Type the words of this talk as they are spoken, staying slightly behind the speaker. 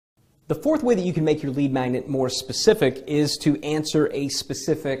The fourth way that you can make your lead magnet more specific is to answer a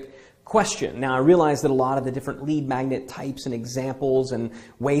specific question. Now, I realize that a lot of the different lead magnet types and examples and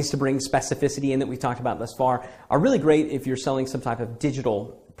ways to bring specificity in that we've talked about thus far are really great if you're selling some type of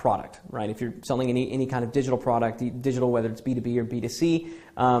digital product, right? If you're selling any kind of digital product, digital, whether it's B2B or B2C,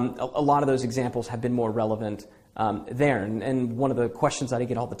 a lot of those examples have been more relevant there. And one of the questions that I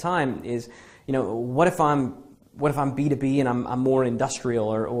get all the time is, what if I'm B2B and I'm more industrial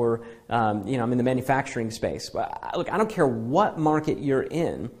or I'm in the manufacturing space? But look, I don't care what market you're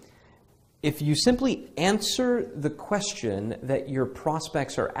in. If you simply answer the question that your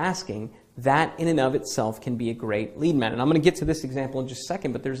prospects are asking, that in and of itself can be a great lead magnet. And I'm going to get to this example in just a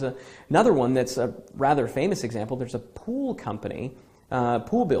second, but there's another one that's a rather famous example. There's a pool company,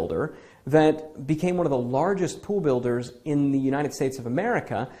 pool builder, that became one of the largest pool builders in the United States of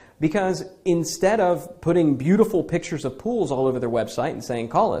America because instead of putting beautiful pictures of pools all over their website and saying,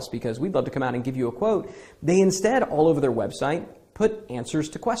 call us because we'd love to come out and give you a quote, they instead all over their website put answers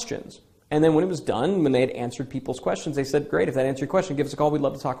to questions. And then when it was done, when they had answered people's questions, they said, great, if that answered your question, give us a call. We'd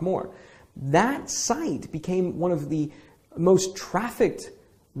love to talk more. That site became one of the most trafficked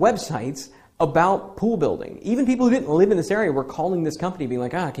websites about pool building. Even people who didn't live in this area were calling this company being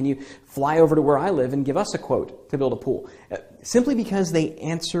like, can you fly over to where I live and give us a quote to build a pool? Simply because they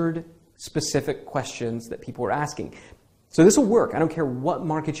answered specific questions that people were asking. So this will work. I don't care what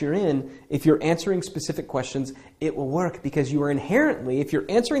market you're in. If you're answering specific questions, it will work because you are inherently, if you're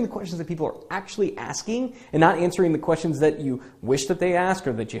answering the questions that people are actually asking and not answering the questions that you wish that they ask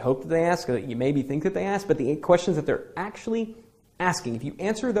or that you hope that they ask or that you maybe think that they ask, but the questions that they're actually asking, if you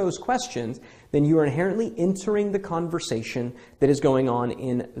answer those questions, then you are inherently entering the conversation that is going on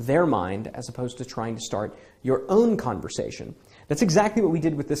in their mind as opposed to trying to start your own conversation. That's exactly what we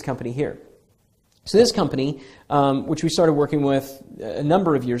did with this company here. So this company, which we started working with a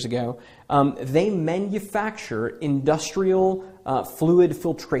number of years ago, they manufacture industrial fluid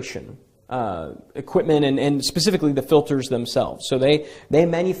filtration equipment and specifically the filters themselves. So they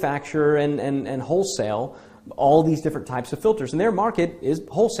manufacture and wholesale all these different types of filters. And their market is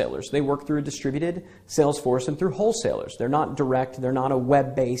wholesalers. They work through a distributed sales force and through wholesalers. They're not direct. They're not a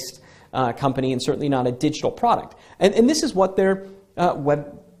web-based company and certainly not a digital product. And this is what their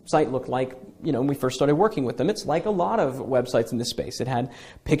website looked like when we first started working with them. It's like a lot of websites in this space. It had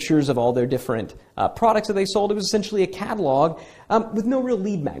pictures of all their different products that they sold. It was essentially a catalog with no real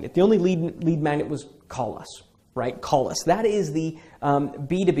lead magnet. The only lead magnet was call us, right? Call us. That is the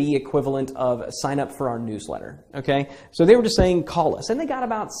B2B equivalent of sign up for our newsletter, okay? So they were just saying call us. And they got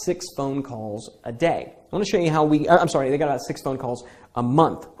about 6 phone calls a day. I want to show you how they got about 6 phone calls a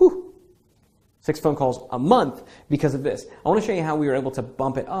month. Whew. 6 phone calls a month because of this. I want to show you how we were able to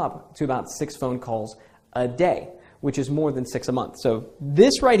bump it up to about 6 phone calls a day, which is more than 6 a month. So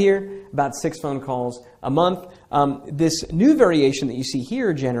this right here, about 6 phone calls a month. This new variation that you see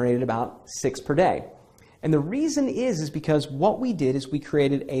here generated about 6 per day. And the reason is because what we did is we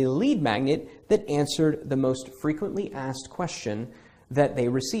created a lead magnet that answered the most frequently asked question that they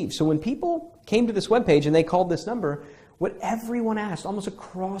received. So when people came to this webpage and they called this number, what everyone asked, almost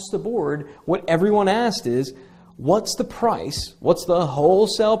across the board, what everyone asked is, what's the price, what's the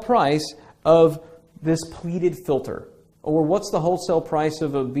wholesale price of this pleated filter? Or what's the wholesale price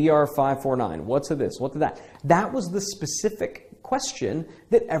of a VR549? What's of this? What's of that? That was the specific question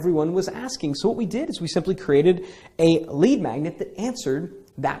that everyone was asking. So what we did is we simply created a lead magnet that answered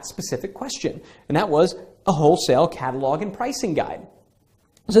that specific question. And that was a wholesale catalog and pricing guide.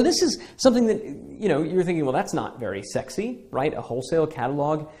 So this is something that, you're thinking, well, that's not very sexy, right? A wholesale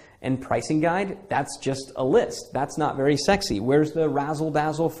catalog and pricing guide, that's just a list. That's not very sexy. Where's the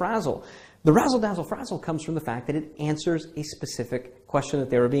razzle-dazzle-frazzle? The razzle-dazzle-frazzle comes from the fact that it answers a specific question that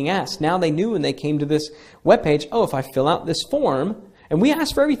they were being asked. Now they knew when they came to this webpage, if I fill out this form, and we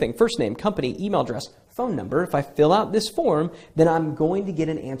asked for everything, first name, company, email address, phone number. If I fill out this form, then I'm going to get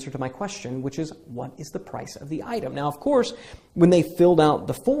an answer to my question, which is, what is the price of the item? Now, of course, when they filled out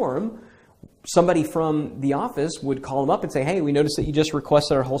the form, somebody from the office would call them up and say, hey, we noticed that you just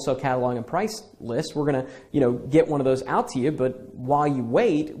requested our wholesale catalog and price list. We're going to, get one of those out to you. But while you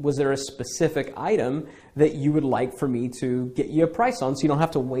wait, was there a specific item that you would like for me to get you a price on so you don't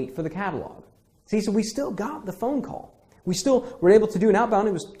have to wait for the catalog? See, so we still got the phone call. We still were able to do an outbound.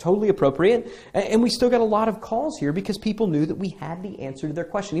 It was totally appropriate. And we still got a lot of calls here because people knew that we had the answer to their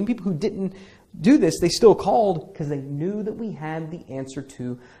question. Even people who didn't do this, they still called because they knew that we had the answer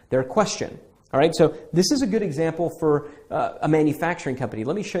to their question. All right, so this is a good example for a manufacturing company.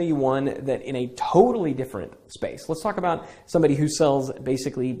 Let me show you one that in a totally different space. Let's talk about somebody who sells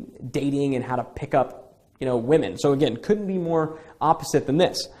basically dating and how to pick up women. So again, couldn't be more opposite than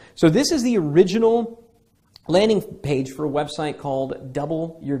this. So this is the original landing page for a website called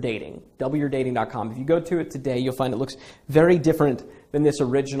Double Your Dating, doubleyourdating.com. If you go to it today, you'll find it looks very different than this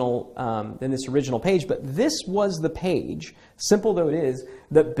original page. But this was the page, simple though it is,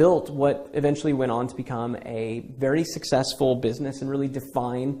 that built what eventually went on to become a very successful business and really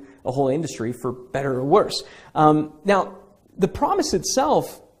define a whole industry for better or worse. Now, the promise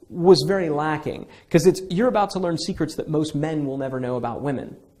itself was very lacking because you're about to learn secrets that most men will never know about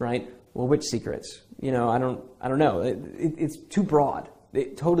women, right? Well, which secrets? You know, I don't know. It's too broad.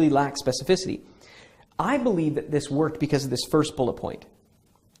 It totally lacks specificity. I believe that this worked because of this first bullet point,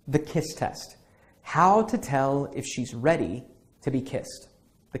 the kiss test. How to tell if she's ready to be kissed.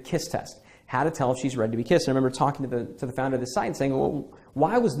 The kiss test. How to tell if she's ready to be kissed. And I remember talking to the founder of the site and saying, well,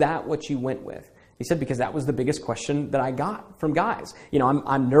 why was that what you went with? He said, because that was the biggest question that I got from guys. You know,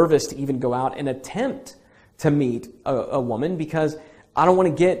 I'm nervous to even go out and attempt to meet a woman because I don't want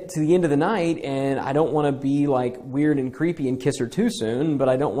to get to the end of the night and I don't want to be like weird and creepy and kiss her too soon, but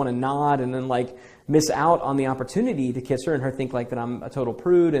I don't want to nod and then like miss out on the opportunity to kiss her and her think like that I'm a total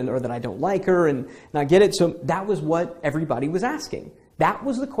prude or that I don't like her and not get it. So that was what everybody was asking. That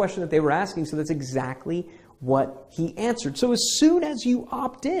was the question that they were asking. So that's exactly what he answered. So as soon as you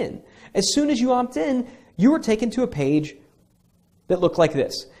opt in, you were taken to a page that looked like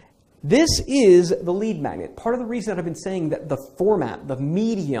this. This is the lead magnet. Part of the reason that I've been saying that the format, the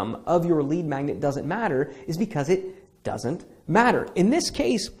medium of your lead magnet doesn't matter is because it doesn't matter. In this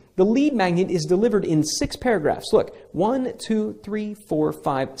case, the lead magnet is delivered in 6 paragraphs. Look, 1, 2, 3, 4,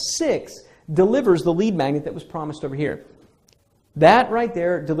 5, 6 delivers the lead magnet that was promised over here. That right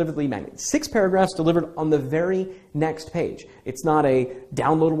there delivered the lead magnet. 6 paragraphs delivered on the very next page. It's not a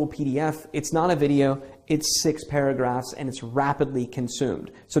downloadable PDF. It's not a video. It's 6 paragraphs and it's rapidly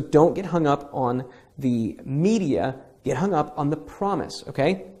consumed. So don't get hung up on the media. Get hung up on the promise,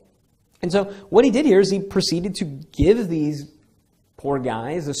 okay? And so what he did here is he proceeded to give these poor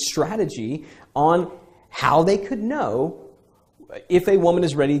guys a strategy on how they could know if a woman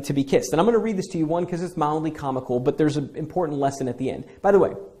is ready to be kissed. And I'm going to read this to you, one, because it's mildly comical, but there's an important lesson at the end. By the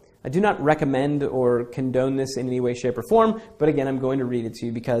way, I do not recommend or condone this in any way, shape, or form, but again, I'm going to read it to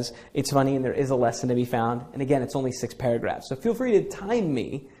you because it's funny and there is a lesson to be found. And again, it's only 6 paragraphs. So feel free to time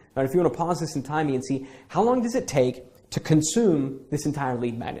me, or if you want to pause this and time me and see how long does it take to consume this entire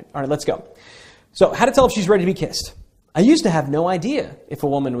lead magnet. All right, let's go. So how to tell if she's ready to be kissed. I used to have no idea if a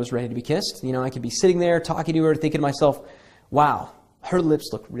woman was ready to be kissed. You know, I could be sitting there talking to her, thinking to myself, wow, her lips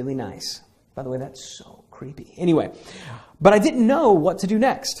look really nice. By the way, that's so creepy. Anyway, but I didn't know what to do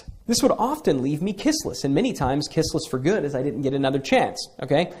next. This would often leave me kissless, and many times kissless for good as I didn't get another chance,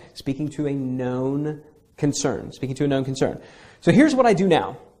 okay? Speaking to a known concern. So here's what I do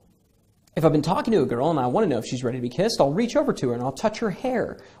now. If I've been talking to a girl and I want to know if she's ready to be kissed, I'll reach over to her and I'll touch her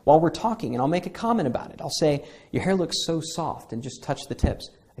hair while we're talking and I'll make a comment about it. I'll say, your hair looks so soft, and just touch the tips.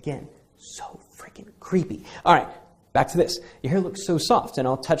 Again, so freaking creepy. All right. Back to this. Your hair looks so soft, and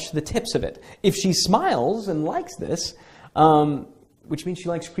I'll touch the tips of it. If she smiles and likes this, which means she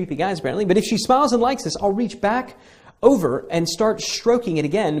likes creepy guys apparently, but if she smiles and likes this, I'll reach back over and start stroking it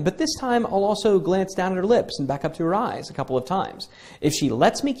again, but this time I'll also glance down at her lips and back up to her eyes a couple of times. If she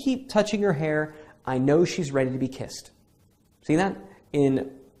lets me keep touching her hair, I know she's ready to be kissed. See that? In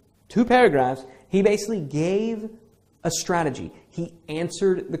 2 paragraphs, he basically gave a strategy. He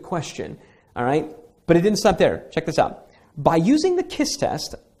answered the question, all right? But it didn't stop there. Check this out. By using the kiss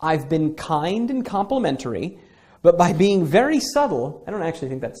test, I've been kind and complimentary, but by being very subtle, I don't actually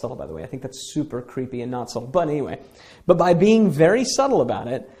think that's subtle, by the way. I think that's super creepy and not subtle. But anyway, but by being very subtle about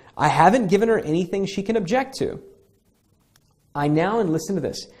it, I haven't given her anything she can object to. And listen to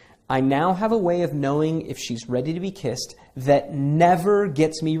this, I now have a way of knowing if she's ready to be kissed that never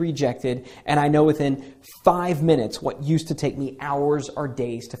gets me rejected, and I know within 5 minutes what used to take me hours or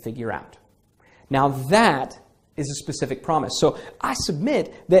days to figure out. Now that is a specific promise. So I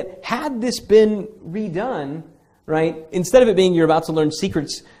submit that had this been redone, right, instead of it being you're about to learn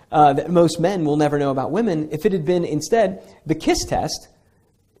secrets that most men will never know about women, if it had been instead the kiss test,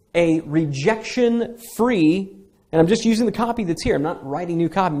 a rejection-free, and I'm just using the copy that's here. I'm not writing new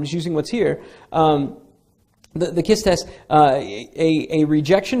copy. I'm just using what's here. The kiss test, a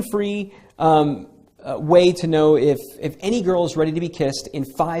rejection-free way to know if any girl is ready to be kissed in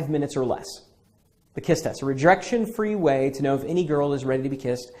 5 minutes or less. The kiss test, a rejection-free way to know if any girl is ready to be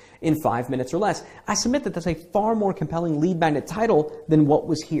kissed in 5 minutes or less. I submit that that's a far more compelling lead magnet title than what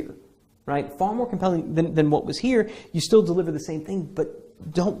was here, right? Far more compelling than what was here. You still deliver the same thing,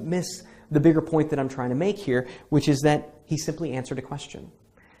 but don't miss the bigger point that I'm trying to make here, which is that he simply answered a question.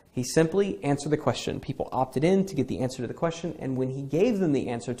 He simply answered the question. People opted in to get the answer to the question, and when he gave them the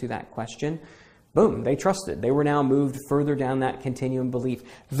answer to that question, boom, they trusted. They were now moved further down that continuum belief.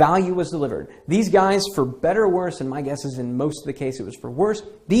 Value was delivered. These guys, for better or worse, and my guess is in most of the case it was for worse,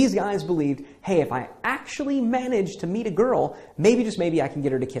 these guys believed, hey, if I actually manage to meet a girl, maybe, just maybe, I can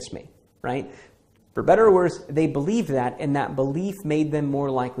get her to kiss me, right? For better or worse, they believed that, and that belief made them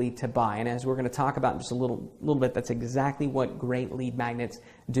more likely to buy. And as we're going to talk about in just a little bit, that's exactly what great lead magnets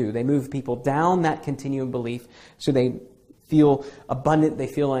do. They move people down that continuum belief so they feel abundant. They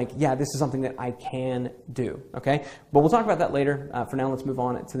feel like, yeah, this is something that I can do, okay? But we'll talk about that later. For now, let's move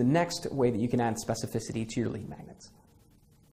on to the next way that you can add specificity to your lead magnets.